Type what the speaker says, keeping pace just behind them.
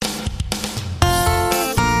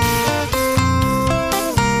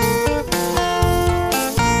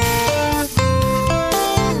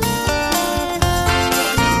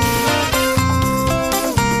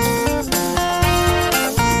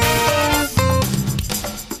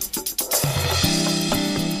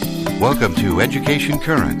Welcome to Education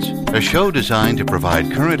Currents, a show designed to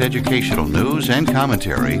provide current educational news and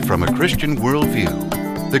commentary from a Christian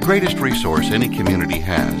worldview. The greatest resource any community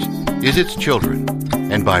has is its children,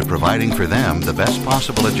 and by providing for them the best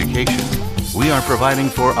possible education, we are providing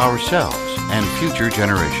for ourselves and future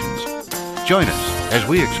generations. Join us as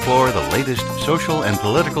we explore the latest social and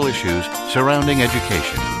political issues surrounding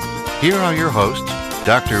education. Here are your hosts,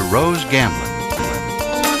 Dr. Rose Gamblin.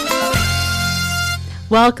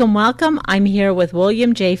 Welcome. I'm here with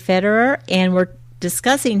William J. Federer, and we're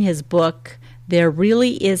discussing his book, There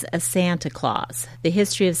Really Is a Santa Claus, The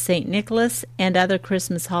History of St. Nicholas and Other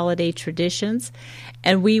Christmas Holiday Traditions.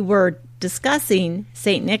 And we were discussing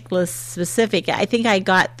St. Nicholas specific. I think I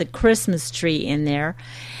got the Christmas tree in there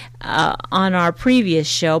on our previous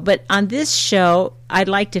show. But on this show, I'd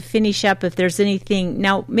like to finish up if there's anything.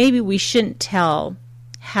 Now, maybe we shouldn't tell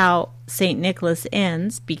how St. Nicholas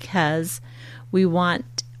ends because we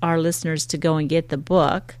want our listeners to go and get the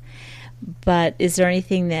book. But is there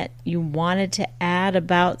anything that you wanted to add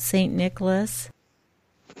about St. Nicholas?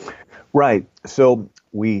 Right. So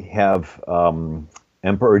we have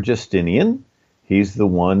Emperor Justinian. He's the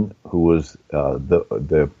one who was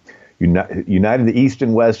united the East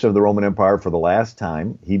and West of the Roman Empire for the last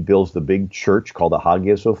time. He builds the big church called the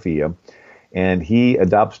Hagia Sophia, and he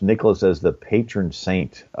adopts Nicholas as the patron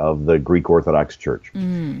saint of the Greek Orthodox Church.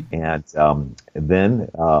 And then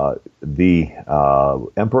the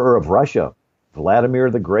Emperor of Russia,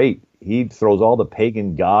 Vladimir the Great, he throws all the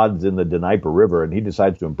pagan gods in the Dnieper River, and he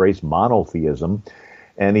decides to embrace monotheism.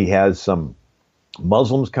 And he has some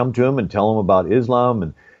Muslims come to him and tell him about Islam.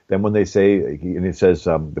 And then when they say, and he says,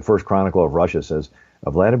 the First Chronicle of Russia says,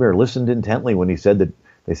 Vladimir listened intently when he said that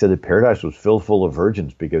they said that paradise was filled full of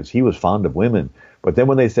virgins because he was fond of women. But then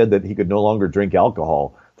when they said that he could no longer drink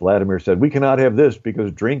alcohol, Vladimir said, we cannot have this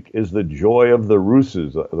because drink is the joy of the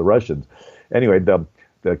Russes, the Russians. Anyway, the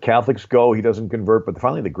Catholics go, he doesn't convert, but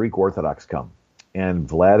finally the Greek Orthodox come. And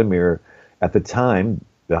Vladimir, at the time,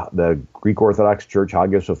 the Greek Orthodox Church,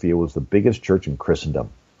 Hagia Sophia, was the biggest church in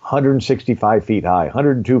Christendom. 165 feet high,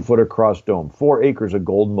 102 foot across dome, 4 acres of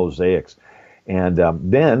gold mosaics. And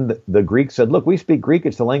then the Greeks said, look, we speak Greek.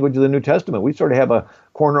 It's the language of the New Testament. We sort of have a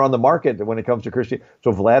corner on the market when it comes to Christianity.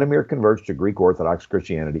 So Vladimir converts to Greek Orthodox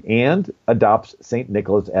Christianity and adopts St.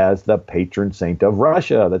 Nicholas as the patron saint of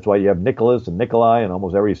Russia. That's why you have Nicholas and Nikolai, and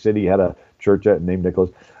almost every city had a church named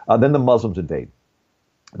Nicholas. Then the Muslims invade.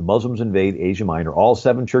 The Muslims invade Asia Minor. All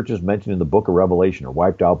 7 churches mentioned in the book of Revelation are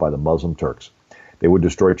wiped out by the Muslim Turks. They would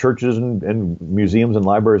destroy churches and museums and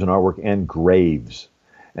libraries and artwork and graves.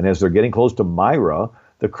 And as they're getting close to Myra,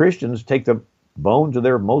 the Christians take the bones of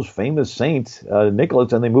their most famous saint,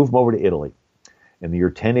 Nicholas, and they move them over to Italy in the year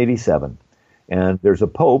 1087. And there's a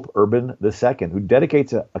Pope, Urban II, who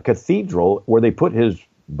dedicates a cathedral where they put his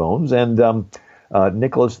bones. And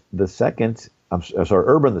Nicholas II,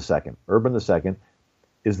 Urban II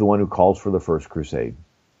is the one who calls for the First Crusade.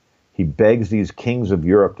 He begs these kings of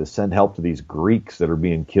Europe to send help to these Greeks that are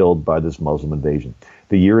being killed by this Muslim invasion.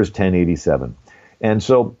 The year is 1087. And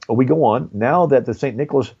so we go on. Now that the St.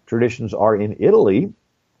 Nicholas traditions are in Italy,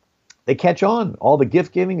 they catch on. All the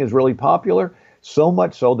gift giving is really popular, so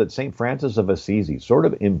much so that St. Francis of Assisi, sort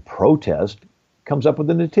of in protest, comes up with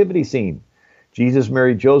the nativity scene. Jesus,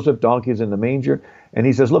 Mary, Joseph, donkeys in the manger. And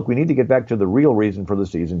he says, look, we need to get back to the real reason for the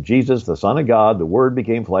season. Jesus, the Son of God, the Word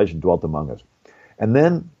became flesh and dwelt among us. And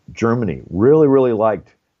then Germany really, really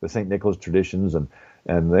liked the St. Nicholas traditions and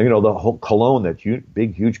the whole Cologne, that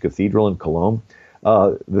big, huge cathedral in Cologne.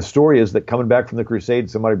 The story is that coming back from the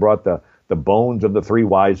Crusades, somebody brought the bones of the 3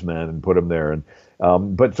 wise men and put them there. And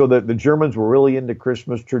but so the Germans were really into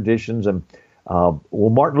Christmas traditions. And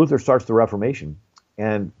Martin Luther starts the Reformation.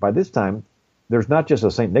 And by this time, there's not just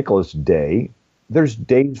a St. Nicholas Day. There's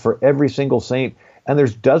days for every single saint. And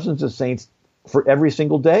there's dozens of saints for every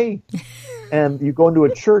single day. And you go into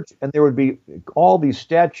a church and there would be all these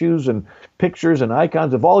statues and pictures and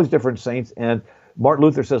icons of all these different saints. And Martin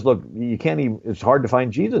Luther says, look, you can't even, it's hard to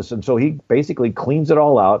find Jesus. And so he basically cleans it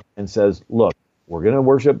all out and says, look, we're going to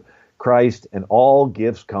worship Christ and all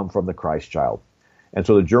gifts come from the Christ child. And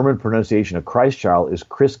so the German pronunciation of Christ child is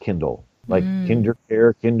Christkindl, like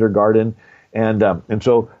Kindergarten, kindergarten. And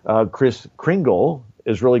so Chris Kringle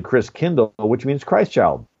is really Christkindl, which means Christ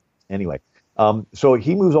child. Anyway, so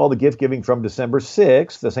he moves all the gift giving from December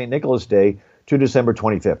 6th, the St. Nicholas Day, to December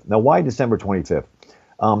 25th. Now, why December 25th?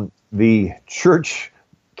 The church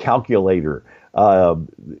calculator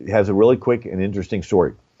has a really quick and interesting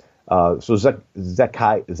story. So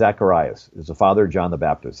Zacharias is the father of John the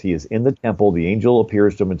Baptist. He is in the temple. The angel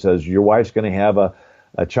appears to him and says, your wife's going to have a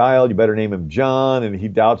child. You better name him John. And he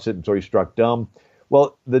doubts it, and so he's struck dumb.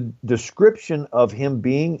 Well, the description of him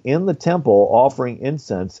being in the temple offering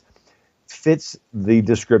incense fits the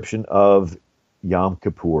description of Yom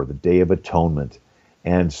Kippur, the Day of Atonement.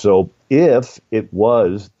 And so if it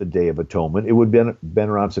was the Day of Atonement, it would have been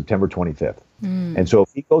around September 25th. And so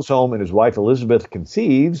if he goes home and his wife Elizabeth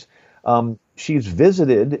conceives, she's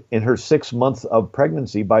visited in her 6 months of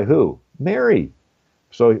pregnancy by who? Mary.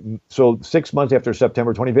 So 6 months after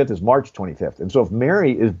September 25th is March 25th. And so if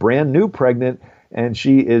Mary is brand new pregnant and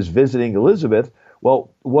she is visiting Elizabeth, well,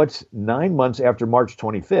 what's 9 months after March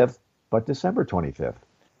 25th but December 25th?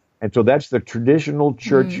 And so that's the traditional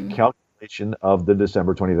church calculation of the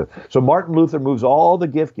December 25th. So Martin Luther moves all the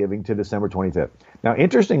gift giving to December 25th. Now,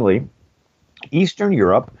 interestingly, Eastern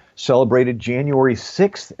Europe celebrated January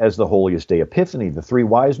 6th as the holiest day, Epiphany, the three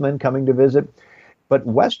wise men coming to visit. But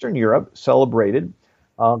Western Europe celebrated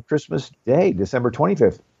Christmas Day, December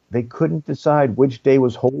 25th. They couldn't decide which day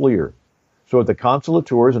was holier. So at the Council of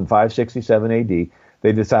Tours in 567 AD,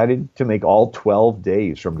 they decided to make all 12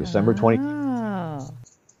 days from December 25th,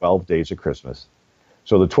 12 days of Christmas.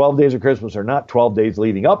 So the 12 days of Christmas are not 12 days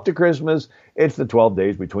leading up to Christmas. It's the 12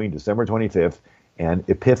 days between December 25th and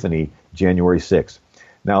Epiphany, January 6th.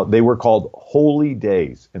 Now, they were called holy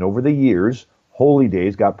days. And over the years, holy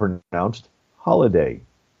days got pronounced holiday.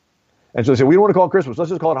 And so they say, we don't want to call it Christmas. Let's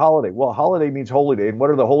just call it holiday. Well, holiday means holy day. And what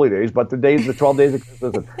are the holy days? But the 12 days of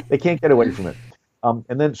Christmas, they can't get away from it.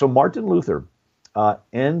 And then, so Martin Luther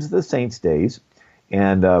ends the saints' days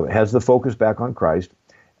and has the focus back on Christ.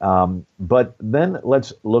 But then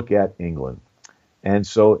let's look at England. And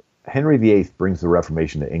so Henry VIII brings the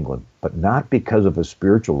Reformation to England, but not because of a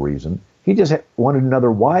spiritual reason. He just wanted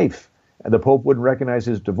another wife. And the Pope wouldn't recognize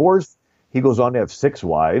his divorce. He goes on to have 6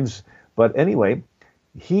 wives. But anyway,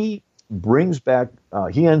 he brings back,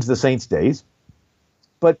 he ends the saints' days,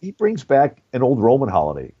 but he brings back an old Roman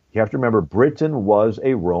holiday. You have to remember, Britain was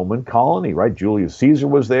a Roman colony, right? Julius Caesar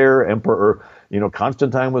was there, Emperor,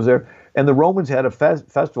 Constantine was there. And the Romans had a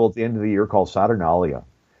festival at the end of the year called Saturnalia.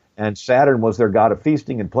 And Saturn was their god of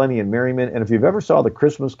feasting and plenty and merriment. And if you've ever saw the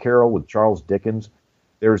Christmas Carol with Charles Dickens,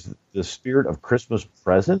 there's the spirit of Christmas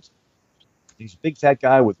present. He's a big fat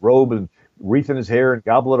guy with robe and wreath in his hair and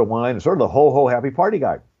goblet of wine, and sort of the ho-ho happy party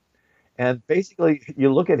guy. And basically,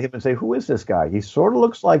 you look at him and say, who is this guy? He sort of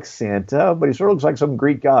looks like Santa, but he sort of looks like some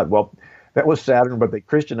Greek god. Well, that was Saturn, but they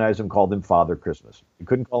Christianized him, called him Father Christmas. You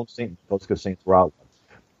couldn't call him Saint Nicholas because saints were out.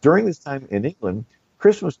 During this time in England,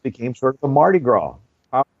 Christmas became sort of a Mardi Gras,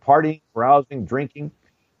 partying, carousing, drinking.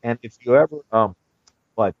 And if you ever,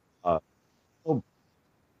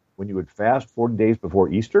 when you would fast 40 days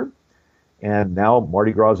before Easter, and now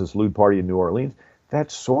Mardi Gras is this lewd party in New Orleans,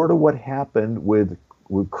 that's sort of what happened with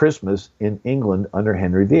Christmas in England under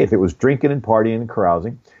Henry VIII. It was drinking and partying and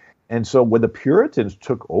carousing. And so when the Puritans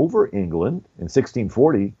took over England in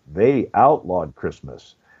 1640, they outlawed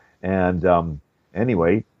Christmas. And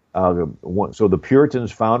anyway, so the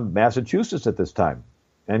Puritans found Massachusetts at this time.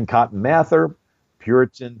 And Cotton Mather,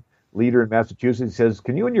 Puritan leader in Massachusetts, says,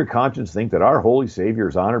 can you in your conscience think that our holy Savior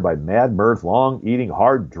is honored by mad mirth, long eating,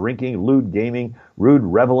 hard drinking, lewd gaming, rude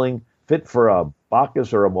reveling, fit for a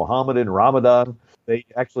Bacchus or a Mohammedan Ramadan? They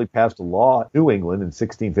actually passed a law in New England in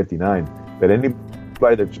 1659 that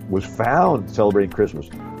anybody that was found celebrating Christmas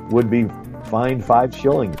would be fined 5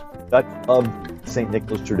 shillings. That's of St.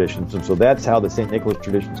 Nicholas traditions. And so that's how the St. Nicholas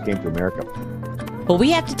traditions came to America. Well,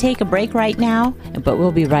 we have to take a break right now, but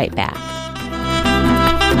we'll be right back.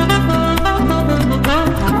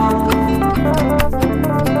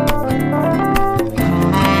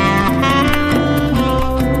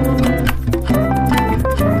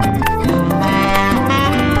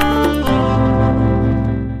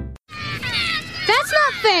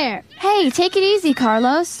 Hey, take it easy,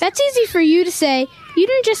 Carlos. That's easy for you to say. You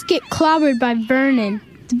didn't just get clobbered by Vernon,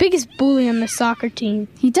 the biggest bully on the soccer team.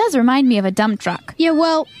 He does remind me of a dump truck. Yeah,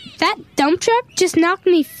 well, that dump truck just knocked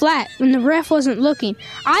me flat when the ref wasn't looking.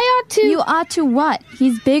 I ought to... You ought to what?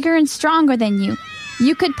 He's bigger and stronger than you.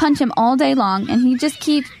 You could punch him all day long, and he'd just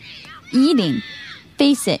keep eating.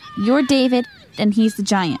 Face it, you're David, and he's the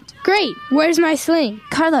giant. Great. Where's my sling?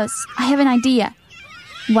 Carlos, I have an idea.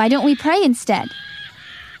 Why don't we pray instead?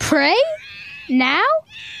 Pray? Now?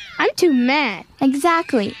 I'm too mad.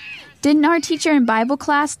 Exactly. Didn't our teacher in Bible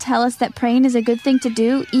class tell us that praying is a good thing to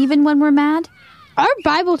do, even when we're mad? Our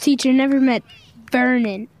Bible teacher never met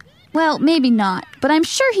Vernon. Well, maybe not, but I'm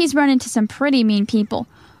sure he's run into some pretty mean people.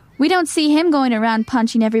 We don't see him going around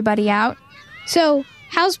punching everybody out. So,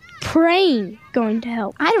 how's praying going to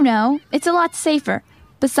help? I don't know. It's a lot safer.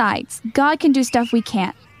 Besides, God can do stuff we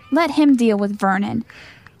can't. Let him deal with Vernon.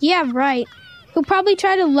 Yeah, right. He'll probably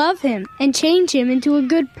try to love him and change him into a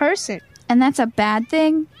good person. And that's a bad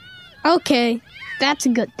thing? Okay, that's a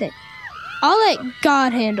good thing. I'll let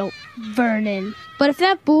God handle Vernon. But if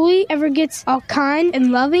that bully ever gets all kind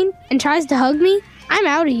and loving and tries to hug me, I'm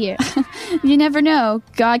out of here. You never know.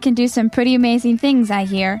 God can do some pretty amazing things, I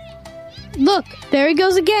hear. Look, there he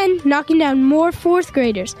goes again, knocking down more fourth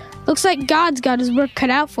graders. Looks like God's got his work cut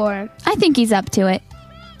out for him. I think he's up to it.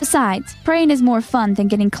 Besides, praying is more fun than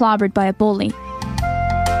getting clobbered by a bully.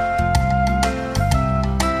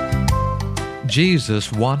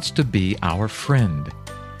 Jesus wants to be our friend.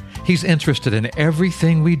 He's interested in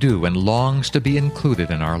everything we do and longs to be included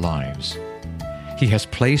in our lives. He has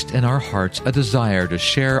placed in our hearts a desire to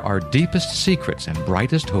share our deepest secrets and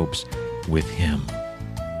brightest hopes with Him.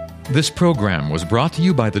 This program was brought to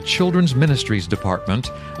you by the Children's Ministries Department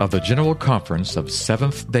of the General Conference of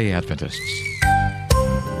Seventh-day Adventists.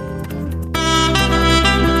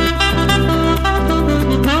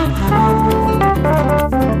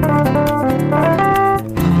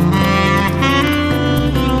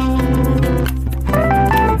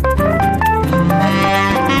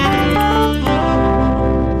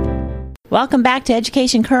 Welcome back to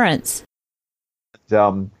Education Currents.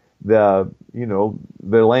 The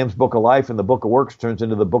Lamb's Book of Life and the Book of Works turns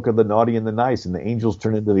into the Book of the Naughty and the Nice, and the angels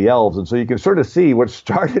turn into the elves. And so you can sort of see what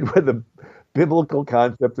started with a biblical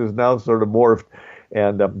concept is now sort of morphed.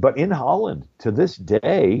 But in Holland, to this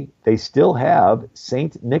day, they still have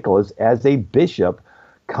Saint Nicholas as a bishop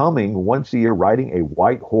coming once a year riding a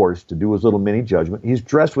white horse to do his little mini judgment. He's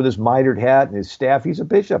dressed with his mitred hat and his staff. He's a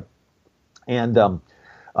bishop.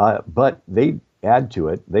 But they add to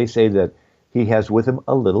it, they say that he has with him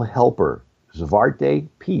a little helper, Zwarte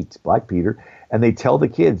Piet, Black Peter, and they tell the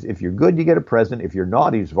kids, if you're good, you get a present. If you're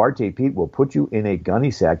naughty, Zwarte Piet will put you in a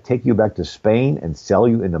gunny sack, take you back to Spain, and sell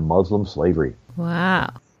you into Muslim slavery.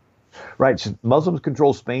 Wow. Right. So Muslims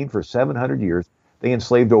controlled Spain for 700 years. They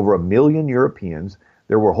enslaved over 1 million Europeans.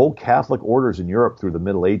 There were whole Catholic orders in Europe through the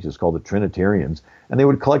Middle Ages called the Trinitarians, and they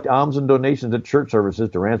would collect alms and donations at church services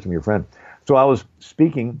to ransom your friend. So I was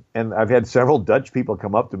speaking, and I've had several Dutch people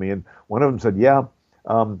come up to me, and one of them said,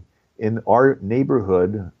 in our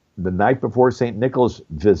neighborhood, the night before St. Nicholas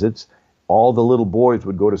visits, all the little boys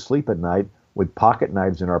would go to sleep at night with pocket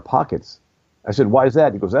knives in our pockets. I said, why is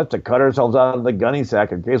that? He goes, that's to cut ourselves out of the gunny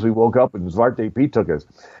sack in case we woke up and Zwarte Piet took us.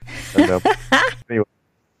 And, anyway,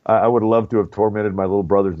 I would love to have tormented my little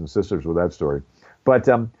brothers and sisters with that story. But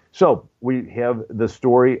so we have the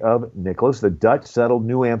story of Nicholas. The Dutch settled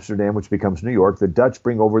New Amsterdam, which becomes New York. The Dutch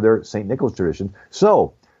bring over their St. Nicholas tradition.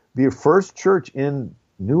 So the first church in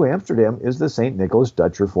New Amsterdam is the St. Nicholas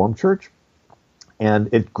Dutch Reformed Church.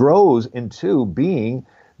 And it grows into being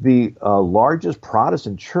the largest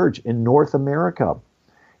Protestant church in North America.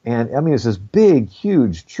 And I mean, it's this big,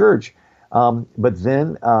 huge church. But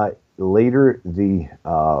then later the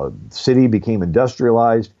city became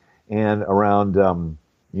industrialized. And around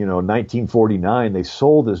 1949, they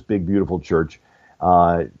sold this big, beautiful church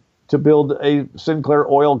to build a Sinclair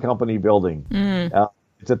Oil Company building.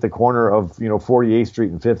 It's at the corner of 48th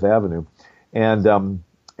Street and 5th Avenue. And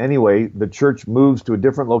anyway, the church moves to a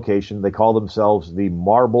different location. They call themselves the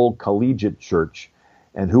Marble Collegiate Church.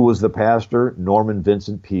 And who was the pastor? Norman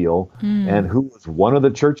Vincent Peale. And who was one of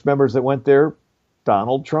the church members that went there?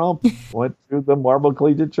 Donald Trump went to the Marble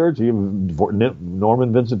Collegiate Church.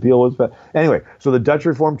 Norman Vincent Peale was. Anyway, so the Dutch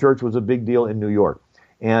Reformed Church was a big deal in New York.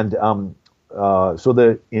 And in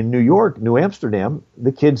New York, New Amsterdam,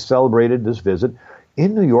 the kids celebrated this visit.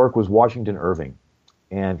 In New York was Washington Irving.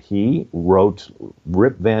 And he wrote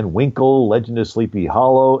Rip Van Winkle, Legend of Sleepy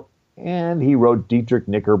Hollow, and he wrote Dietrich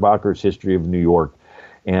Knickerbocker's History of New York.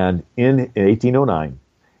 And in 1809,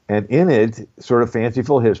 and in it, sort of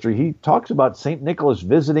fanciful history, he talks about St. Nicholas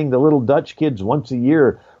visiting the little Dutch kids once a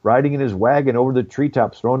year, riding in his wagon over the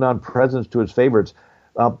treetops, throwing down presents to his favorites.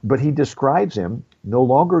 But he describes him no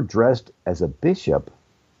longer dressed as a bishop,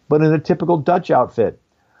 but in a typical Dutch outfit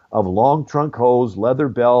of long trunk hose, leather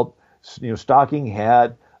belt, stocking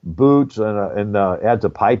hat, boots, and adds a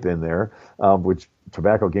pipe in there, which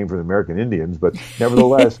tobacco came from the American Indians, but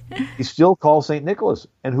nevertheless, he still calls St. Nicholas.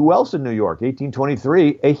 And who else in New York?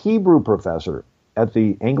 1823, a Hebrew professor at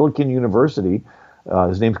the Anglican University.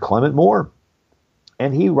 His name's Clement Moore.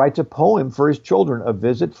 And he writes a poem for his children, A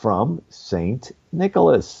Visit from St.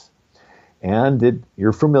 Nicholas. And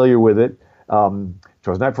you're familiar with it.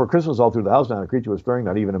 "'Twas night before Christmas, all through the house, not a creature was stirring,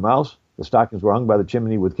 not even a mouse. The stockings were hung by the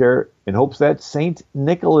chimney with care, in hopes that St.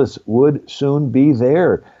 Nicholas would soon be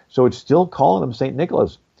there." So it's still calling him St.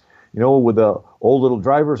 Nicholas. With the old little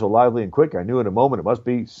driver, so lively and quick, I knew in a moment it must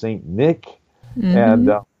be St. Nick. And,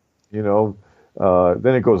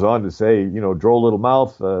 then it goes on to say, droll little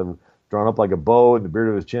mouth, drawn up like a bow, and the beard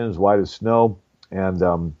of his chin is white as snow, and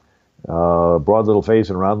broad little face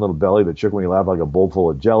and round little belly that shook when he laughed like a bowl full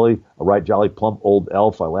of jelly. A right jolly plump old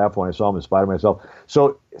elf. I laughed when I saw him in spite of myself.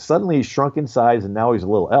 So suddenly he's shrunk in size, and now he's a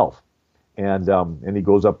little elf, and he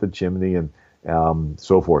goes up the chimney and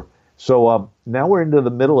so forth. So now we're into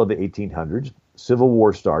the middle of the 1800s. Civil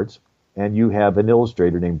War starts, and you have an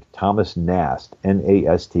illustrator named Thomas Nast,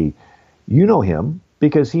 N-A-S-T. You know him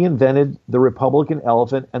because he invented the Republican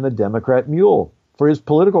elephant and the Democrat mule for his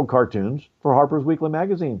political cartoons for Harper's Weekly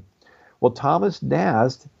magazine. Well, Thomas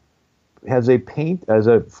Nast has a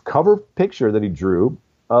cover picture that he drew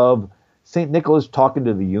of St. Nicholas talking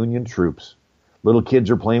to the Union troops. Little kids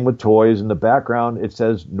are playing with toys. In the background, it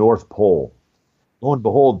says North Pole. Lo and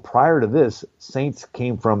behold, prior to this, saints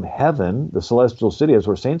came from heaven, the celestial city. That's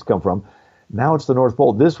where saints come from. Now it's the North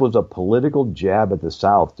Pole. This was a political jab at the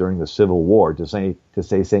South during the Civil War to say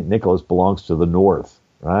St. Nicholas belongs to the North.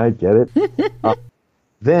 Right? Get it?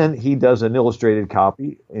 Then he does an illustrated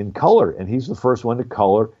copy in color, and he's the first one to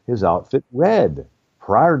color his outfit red.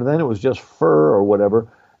 Prior to then, it was just fur or whatever.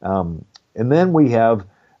 And then we have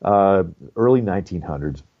early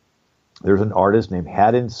 1900s. There's an artist named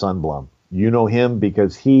Haddon Sundblom. You know him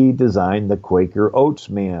because he designed the Quaker Oats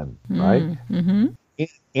man, right? Mm-hmm.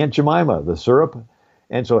 Aunt Jemima, the syrup.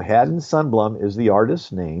 And so Haddon Sundblom is the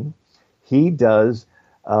artist's name. He does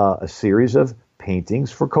a series of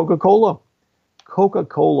paintings for Coca-Cola.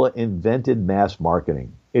 Coca-Cola invented mass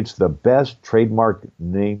marketing. It's the best trademark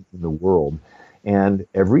name in the world. And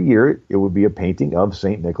every year it would be a painting of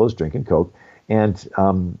St. Nicholas drinking Coke. And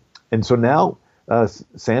so now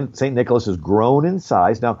St. Nicholas has grown in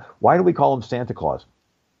size. Now, why do we call him Santa Claus?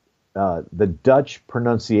 The Dutch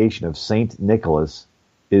pronunciation of St. Nicholas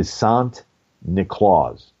is Sant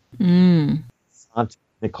Nicolaas. Sant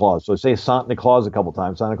Nicolaas. So say Sant Nicolaas a couple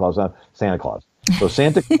times. Santa Claus, Santa Claus. So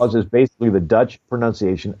Santa Claus is basically the Dutch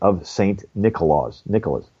pronunciation of St. Nicholas.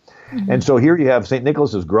 Mm-hmm. And so here you have St.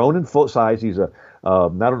 Nicholas has grown in full size. He's no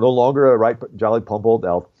longer a right jolly plump old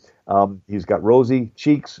elf. He's got rosy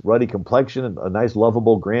cheeks, ruddy complexion, and a nice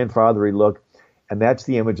lovable grandfatherly look. And that's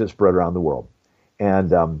the image that spread around the world. And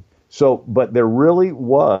but there really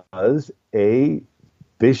was a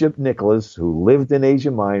Bishop Nicholas who lived in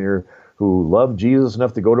Asia Minor, who loved Jesus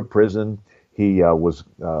enough to go to prison. He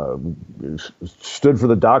stood for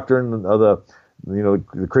the doctrine of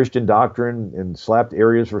the Christian doctrine and slapped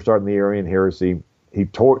Arians for starting the Arian heresy. He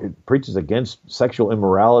preaches against sexual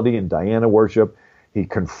immorality and Diana worship. He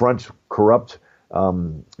confronts corrupt,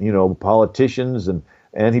 politicians,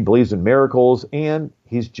 and he believes in miracles, and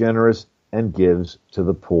he's generous and gives to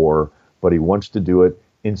the poor, but he wants to do it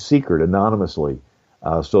in secret, anonymously,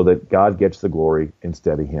 so that God gets the glory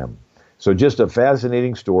instead of him. So just a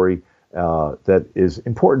fascinating story that is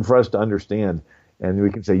important for us to understand. And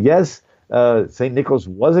we can say, yes, St. Nicholas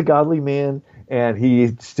was a godly man, and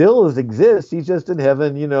he still exists. He's just in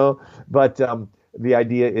heaven, But the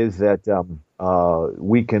idea is that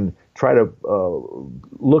we can try to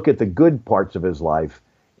look at the good parts of his life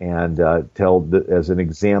and tell as an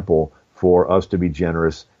example for us to be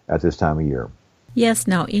generous at this time of year. Yes,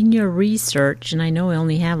 now in your research, and I know we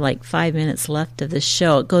only have like 5 minutes left of the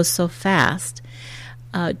show, it goes so fast.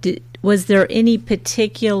 Was there any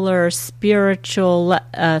particular spiritual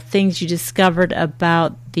things you discovered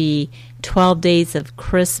about the 12 Days of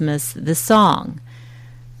Christmas, the song?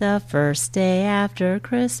 The first day after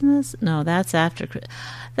Christmas? No, that's after Christmas.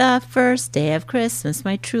 The first day of Christmas,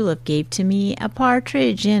 my true love gave to me a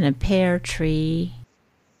partridge in a pear tree.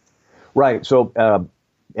 Right. So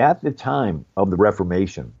at the time of the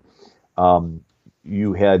Reformation,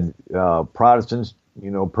 you had Protestants,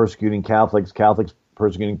 persecuting Catholics, Catholics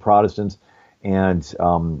persecuting Protestants, and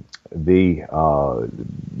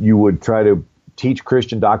you would try to teach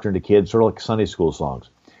Christian doctrine to kids, sort of like Sunday school songs.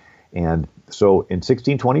 And so in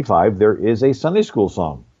 1625, there is a Sunday school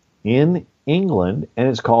song in England, and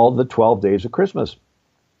it's called The 12 Days of Christmas.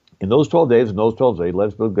 In those 12 days, let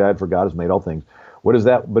us be glad, for God has made all things. What is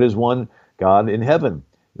that but is one God in heaven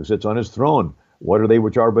who sits on his throne? What are they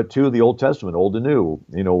which are but two? The Old Testament, Old and New.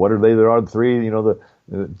 What are they that are three?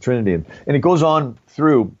 The Trinity. And it goes on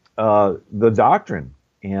through the doctrine.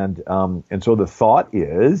 And so the thought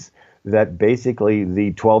is that basically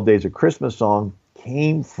the 12 Days of Christmas song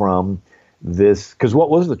came from this, because what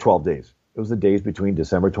was the 12 days? It was the days between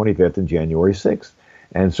December 25th and January 6th.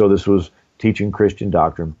 And so this was teaching Christian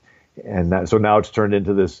doctrine. And so now it's turned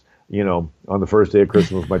into this, on the first day of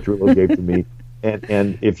Christmas, my true love gave to me.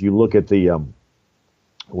 And if you look at the,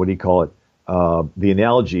 the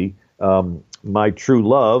analogy, my true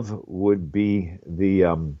love would be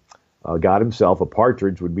the God himself. A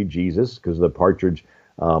partridge would be Jesus, because the partridge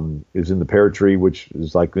is in the pear tree, which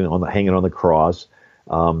is like hanging on the cross.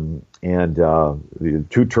 The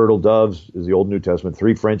 2 turtle doves is the Old New Testament.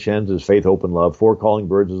 3 French hens is faith, hope, and love. 4 calling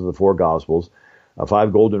birds is the 4 Gospels.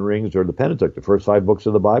 5 golden rings are the Pentateuch, the first 5 books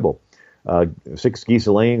of the Bible. 6 geese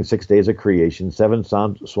a laying, 6 days of creation. 7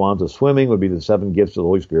 swans of swimming would be the 7 gifts of the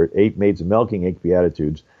Holy Spirit. 8 maids of milking, 8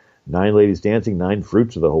 beatitudes. 9 ladies dancing, 9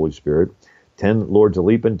 fruits of the Holy Spirit. 10 lords a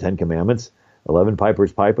leaping, 10 commandments. 11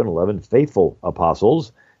 pipers piping, 11 faithful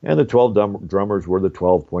apostles. And the 12 drummers were the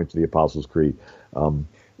 12 points of the Apostles' Creed.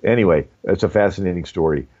 Anyway, it's a fascinating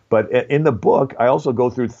story. But in the book, I also go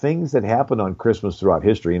through things that happened on Christmas throughout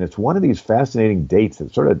history, and it's one of these fascinating dates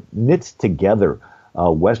that sort of knits together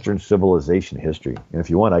Western civilization history. And if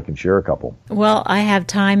you want, I can share a couple. Well, I have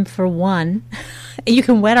time for one. You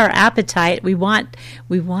can whet our appetite. We want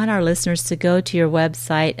our listeners to go to your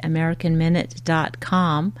website,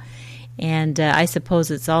 AmericanMinute.com. And I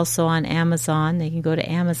suppose it's also on Amazon. They can go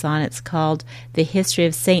to Amazon. It's called The History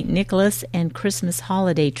of St. Nicholas and Christmas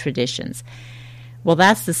Holiday Traditions. Well,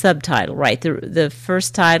 that's the subtitle, right? The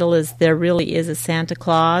first title is There Really Is a Santa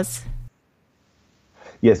Claus.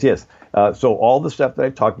 Yes. So all the stuff that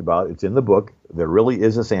I talked about, it's in the book. There Really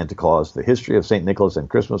Is a Santa Claus, The History of St. Nicholas and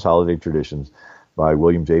Christmas Holiday Traditions by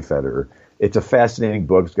William J. Federer. It's a fascinating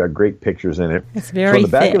book. It's got great pictures in it. It's very So in the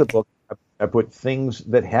back thick. of the book, I put things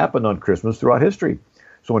that happened on Christmas throughout history.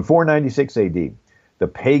 So in 496 AD, the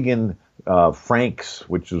pagan Franks,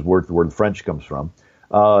 which is where the word French comes from,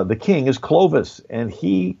 the king is Clovis, and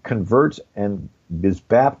he converts and is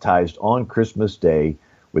baptized on Christmas Day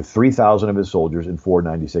with 3,000 of his soldiers in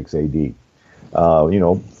 496 AD.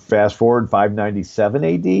 Fast forward 597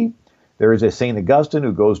 AD, there is a St. Augustine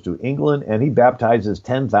who goes to England, and he baptizes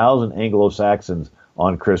 10,000 Anglo-Saxons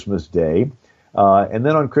on Christmas Day. And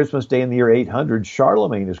then on Christmas Day in the year 800,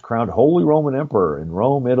 Charlemagne is crowned Holy Roman Emperor in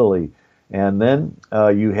Rome, Italy. And then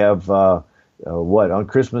you have, on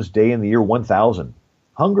Christmas Day in the year 1000,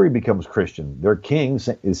 Hungary becomes Christian. Their king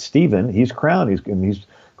is Stephen. He's crowned. He's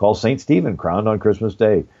called St. Stephen, crowned on Christmas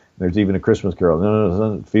Day. There's even a Christmas carol,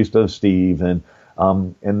 no, Feast of Steve. And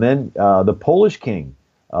then the Polish king,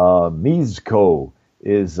 Mieszko,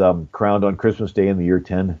 is crowned on Christmas Day in the year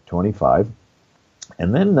 1025.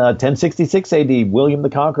 And then 1066 AD, William the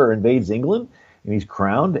Conqueror invades England, and he's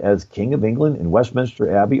crowned as King of England in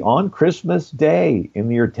Westminster Abbey on Christmas Day in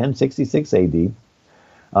the year 1066 AD.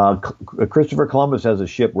 Christopher Columbus has a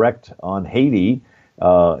ship wrecked on Haiti in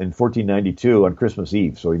 1492 on Christmas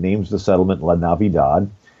Eve, so he names the settlement La Navidad.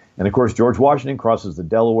 And of course, George Washington crosses the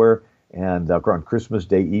Delaware and on Christmas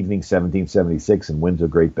Day evening, 1776, and wins a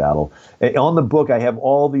great battle. And on the book, I have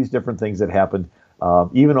all these different things that happened,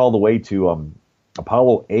 even all the way to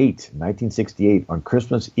Apollo 8, 1968, on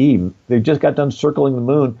Christmas Eve. They just got done circling the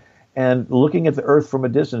moon, and looking at the Earth from a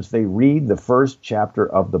distance, they read the first chapter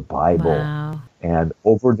of the Bible. Wow. And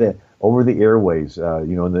over the airways,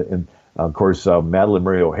 and of course, Madalyn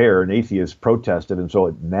Murray O'Hair, an atheist, protested, and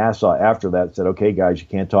so NASA after that said, okay, guys, you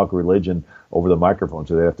can't talk religion over the microphone,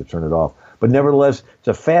 so they have to turn it off. But nevertheless, it's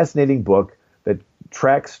a fascinating book that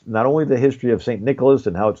tracks not only the history of St. Nicholas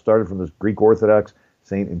and how it started from this Greek Orthodox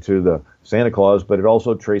saint into the Santa Claus, but it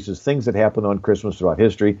also traces things that happened on Christmas throughout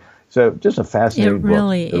history. So just a fascinating book.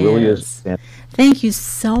 It really is. Thank you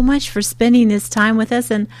so much for spending this time with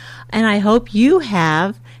us, and I hope you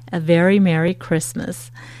have a very Merry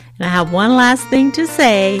Christmas. And I have one last thing to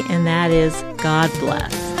say, and that is God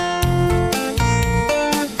bless.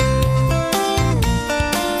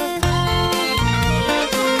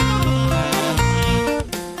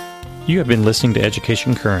 You have been listening to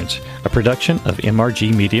Education Currents, a production of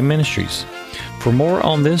MRG Media Ministries. For more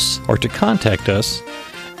on this or to contact us,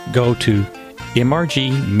 go to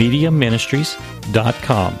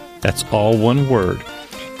mrgmediaministries.com. That's all one word,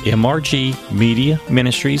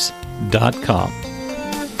 mrgmediaministries.com.